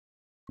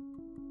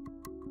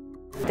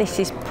This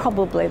is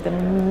probably the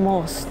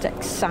most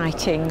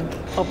exciting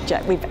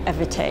object we've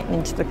ever taken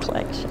into the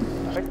collection.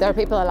 There are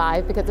people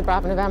alive because of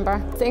Bravo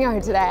November. Seeing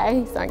her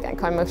today, so I'm getting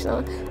quite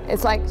emotional.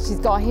 It's like she's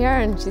got here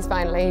and she's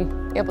finally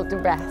able to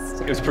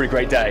rest. It was a pretty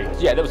great day.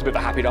 Yeah, there was a bit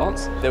of a happy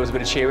dance. There was a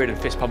bit of cheering and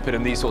fist pumping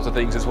and these sorts of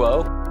things as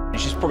well.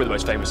 She's probably the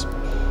most famous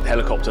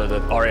helicopter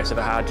the RAF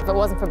ever had. If it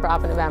wasn't for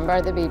Bravo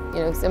November, there'd be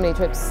so many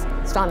troops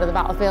stranded on the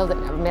battlefield that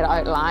never made it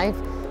out alive.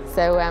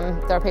 So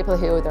there are people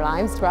who owe their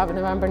lives to Bravo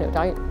November, no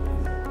doubt.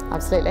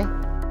 Absolutely.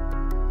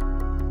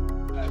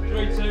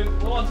 3, 2,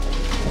 1.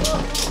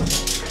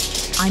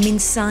 I'm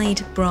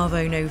inside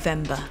Bravo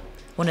November,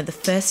 one of the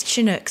first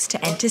Chinooks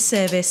to enter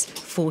service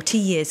 40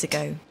 years ago.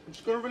 I'm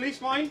just going to release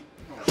mine.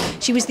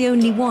 She was the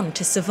only one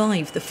to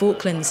survive the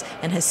Falklands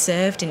and has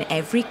served in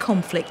every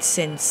conflict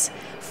since.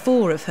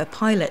 4 of her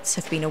pilots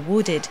have been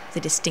awarded the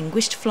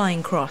Distinguished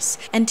Flying Cross,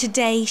 and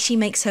today she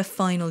makes her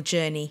final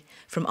journey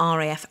from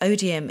RAF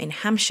Museum in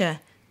Hampshire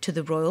to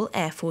the Royal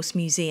Air Force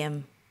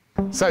Museum.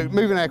 So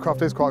moving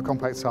aircraft is quite a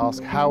complex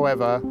task,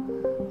 however,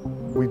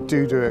 we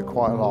do it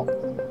quite a lot.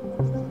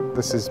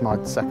 This is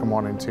my second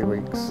one in 2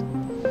 weeks,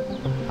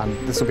 and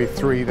this will be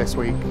 3 this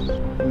week.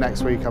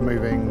 Next week I'm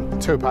moving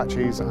 2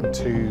 Apaches and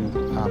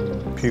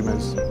 2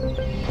 Pumas.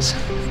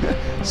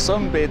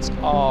 Some bits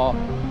are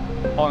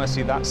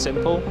honestly that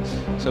simple,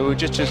 so we'll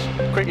just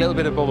a quick little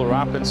bit of bubble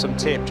wrap and some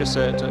tape just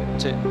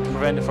to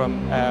prevent it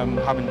from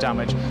having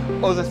damage.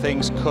 Other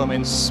things come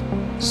in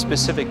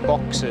specific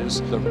boxes,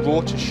 the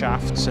rotor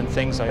shafts and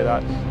things like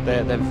that.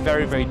 They're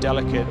very, very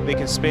delicate. They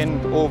can spin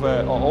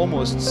over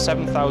almost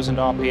 7,000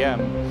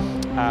 RPM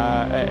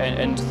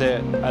and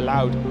they're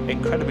allowed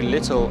incredibly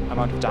little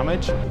amount of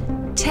damage.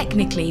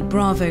 Technically,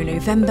 Bravo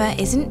November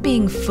isn't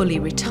being fully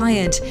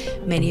retired.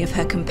 Many of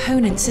her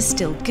components are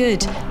still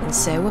good and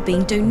so are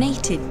being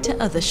donated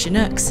to other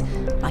Chinooks,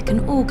 like an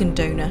organ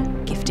donor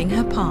gifting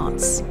her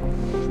parts.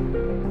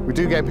 We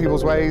do get in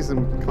people's ways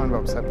and kind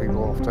of upset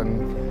people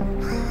often.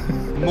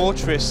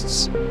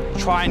 Motorists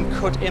try and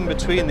cut in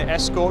between the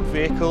escort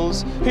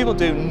vehicles. People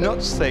do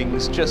nuts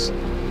things just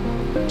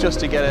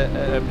to get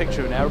a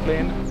picture of an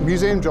aeroplane.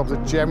 Museum jobs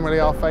are generally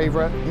our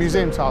favourite.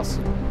 Museum tasks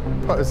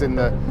put us in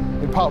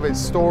part of its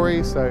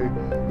story, so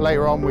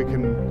later on we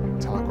can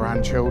tell our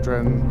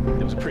grandchildren.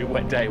 It was a pretty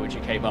wet day when she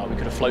came up. We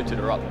could have floated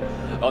her up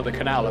on the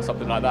canal or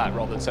something like that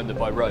rather than send her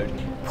by road.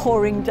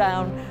 Pouring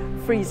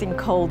down, freezing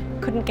cold,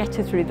 couldn't get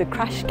her through the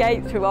crash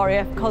gate through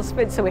RAF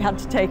Cosford, so we had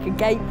to take a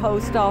gate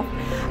post off.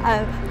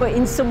 But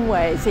in some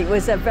ways it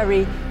was a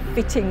very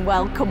fitting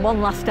welcome,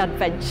 one last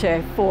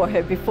adventure for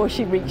her before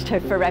she reached her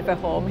forever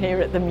home here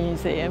at the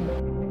museum.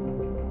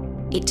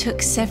 It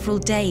took several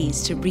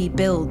days to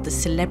rebuild the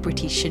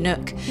celebrity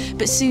Chinook,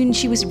 but soon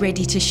she was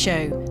ready to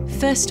show,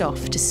 first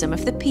off to some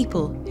of the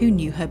people who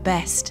knew her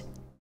best.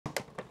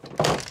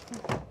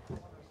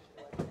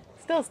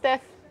 Still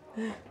stiff.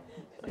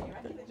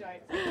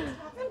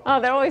 Oh,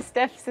 they're always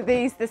stiff. So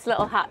this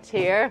little hatch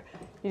here,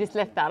 you just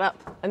lift that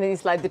up and then you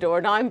slide the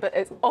door down, but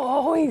it's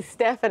always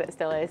stiff, and it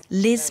still is.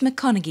 Liz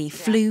McConaughey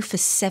flew for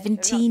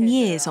 17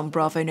 years on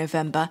Bravo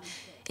November.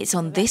 It's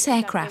on this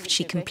aircraft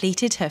she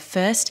completed her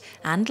first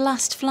and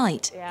last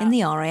flight in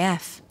the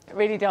RAF. It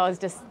really does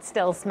just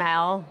still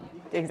smell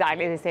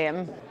exactly the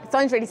same. It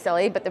sounds really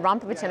silly, but the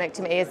ramp of a Chinook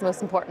to me is the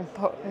most important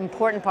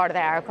part of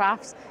the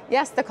aircraft.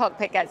 Yes, the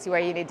cockpit gets you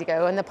where you need to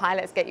go and the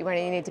pilots get you where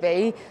you need to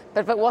be,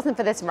 but if it wasn't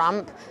for this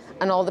ramp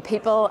and all the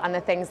people and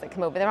the things that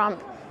come over the ramp,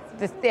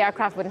 the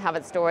aircraft wouldn't have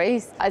its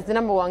stories. As the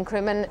 #1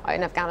 crewman out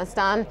in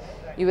Afghanistan,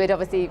 you would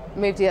obviously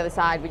move to the other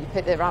side where you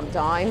put the ramp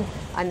down,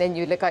 and then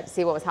you'd look out to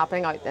see what was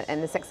happening out in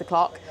the 6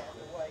 o'clock.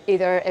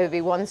 Either it would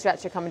be 1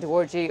 stretcher coming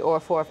towards you or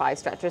 4 or 5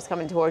 stretchers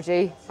coming towards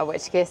you, in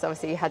which case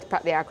obviously you had to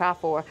prep the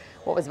aircraft for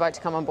what was about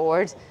to come on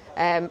board.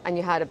 And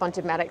you had a bunch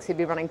of medics who'd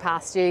be running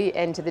past you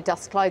into the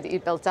dust cloud that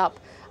you'd built up,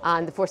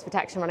 and the force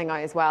protection running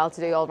out as well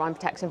to do all-round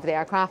protection for the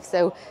aircraft.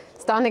 So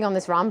standing on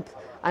this ramp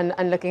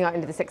and looking out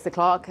into the 6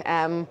 o'clock,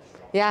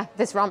 yeah,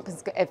 this ramp,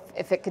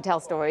 if it could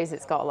tell stories,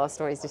 it's got a lot of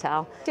stories to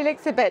tell. She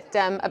looks a bit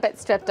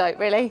stripped out,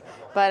 really,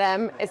 but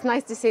it's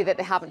nice to see that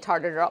they haven't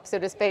tarred her up, so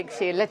to speak.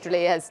 She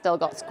literally has still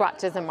got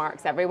scratches and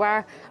marks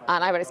everywhere,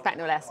 and I would expect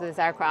no less of this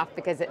aircraft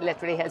because it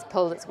literally has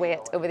pulled its weight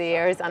over the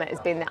years, and it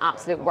has been the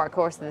absolute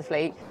workhorse of the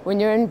fleet. When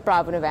you're in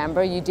Bravo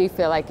November, you do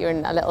feel like you're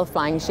in a little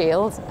flying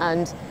shield,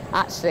 and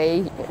actually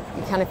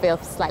you kind of feel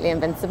slightly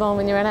invincible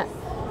when you're in it.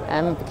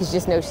 Because you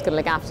just know she's going to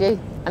look after you.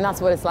 And that's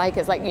what it's like.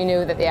 It's like you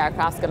know that the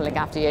aircraft's going to look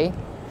after you.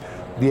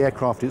 The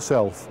aircraft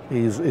itself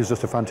is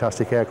just a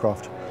fantastic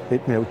aircraft.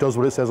 It does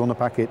what it says on the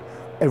packet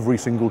every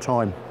single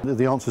time.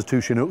 The answer's 2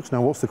 Chinooks.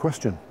 Now what's the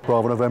question?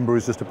 Bravo November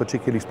is just a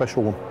particularly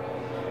special one.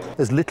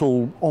 There's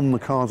little on the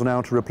cards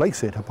now to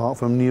replace it apart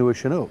from newer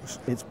Chinooks.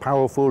 It's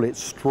powerful, it's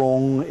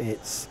strong,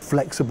 it's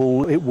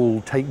flexible, it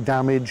will take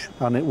damage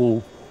and it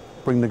will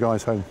bring the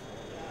guys home.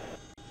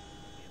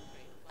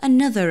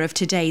 Another of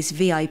today's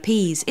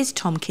VIPs is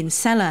Tom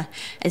Kinsella.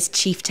 As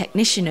Chief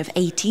Technician of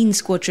 18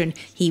 Squadron,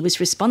 he was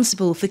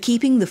responsible for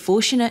keeping the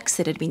 4 Chinooks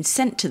that had been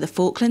sent to the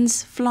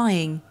Falklands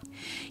flying.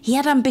 He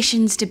had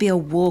ambitions to be a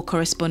war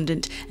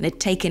correspondent and had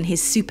taken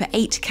his Super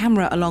 8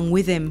 camera along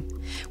with him.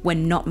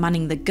 When not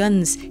manning the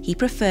guns, he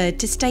preferred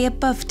to stay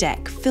above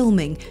deck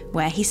filming,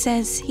 where he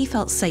says he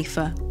felt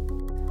safer.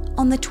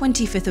 On the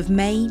 25th of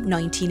May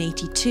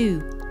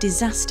 1982,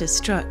 disaster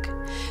struck.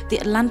 The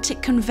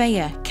Atlantic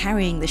conveyor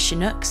carrying the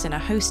Chinooks and a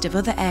host of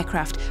other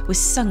aircraft was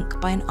sunk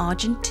by an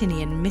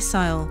Argentinian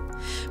missile.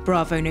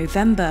 Bravo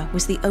November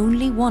was the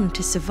only one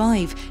to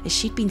survive, as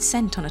she'd been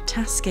sent on a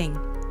tasking.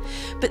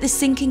 But the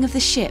sinking of the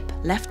ship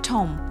left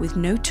Tom with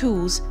no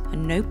tools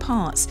and no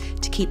parts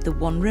to keep the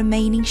one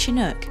remaining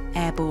Chinook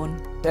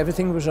airborne.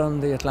 Everything was on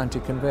the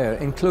Atlantic conveyor,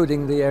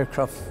 including the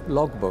aircraft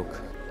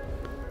logbook.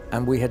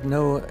 And we had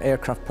no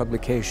aircraft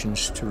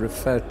publications to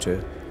refer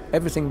to.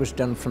 Everything was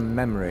done from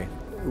memory.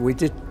 We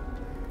did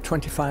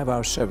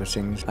 25-hour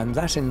servicings, and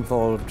that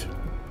involved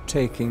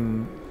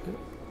taking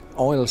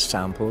oil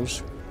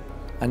samples,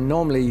 and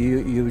normally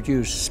you would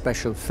use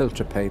special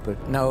filter paper.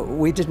 Now,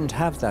 we didn't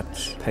have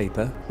that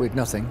paper, we'd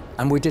nothing,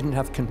 and we didn't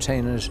have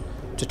containers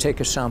to take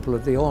a sample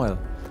of the oil.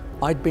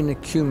 I'd been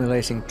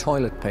accumulating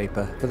toilet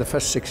paper for the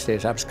first 6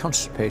 days. I was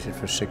constipated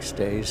for 6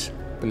 days,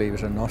 believe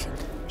it or not.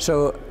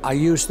 So I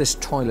used this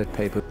toilet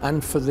paper,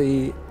 and for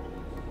the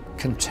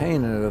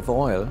container of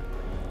oil,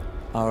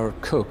 our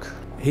cook,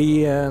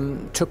 he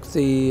took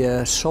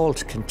the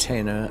salt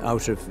container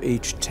out of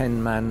each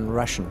 10-man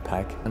ration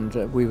pack, and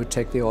we would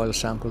take the oil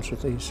samples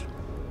with these.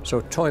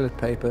 So toilet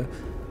paper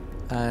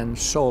and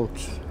salt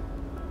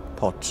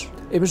pots.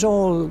 It was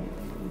all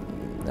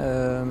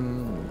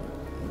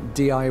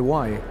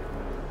DIY.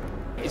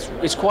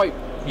 It's quite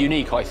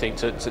unique, I think,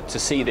 to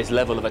see this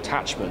level of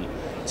attachment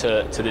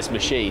to this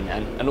machine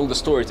and all the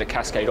stories that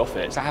cascade off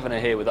it. So having her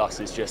here with us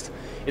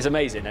is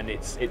amazing, and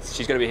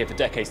she's going to be here for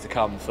decades to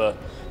come for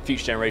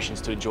future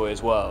generations to enjoy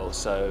as well.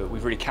 So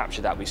we've really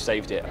captured that, we've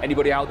saved it.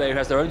 Anybody out there who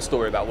has their own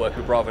story about working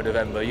with Bravo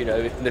November, you know,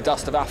 in the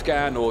dust of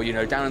Afghan, or you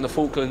know, down in the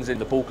Falklands, in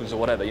the Balkans or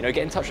whatever, you know,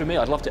 get in touch with me.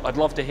 I'd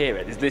love to hear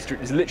it.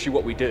 It's literally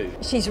what we do.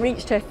 She's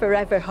reached her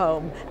forever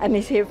home and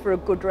is here for a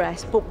good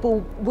rest, but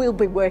we'll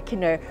be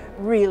working her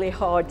really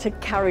hard to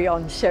carry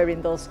on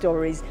sharing those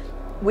stories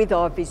with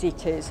our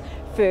visitors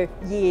for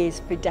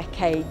years, for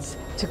decades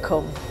to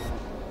come.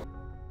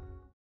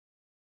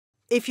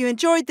 If you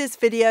enjoyed this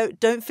video,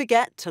 don't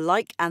forget to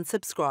like and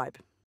subscribe.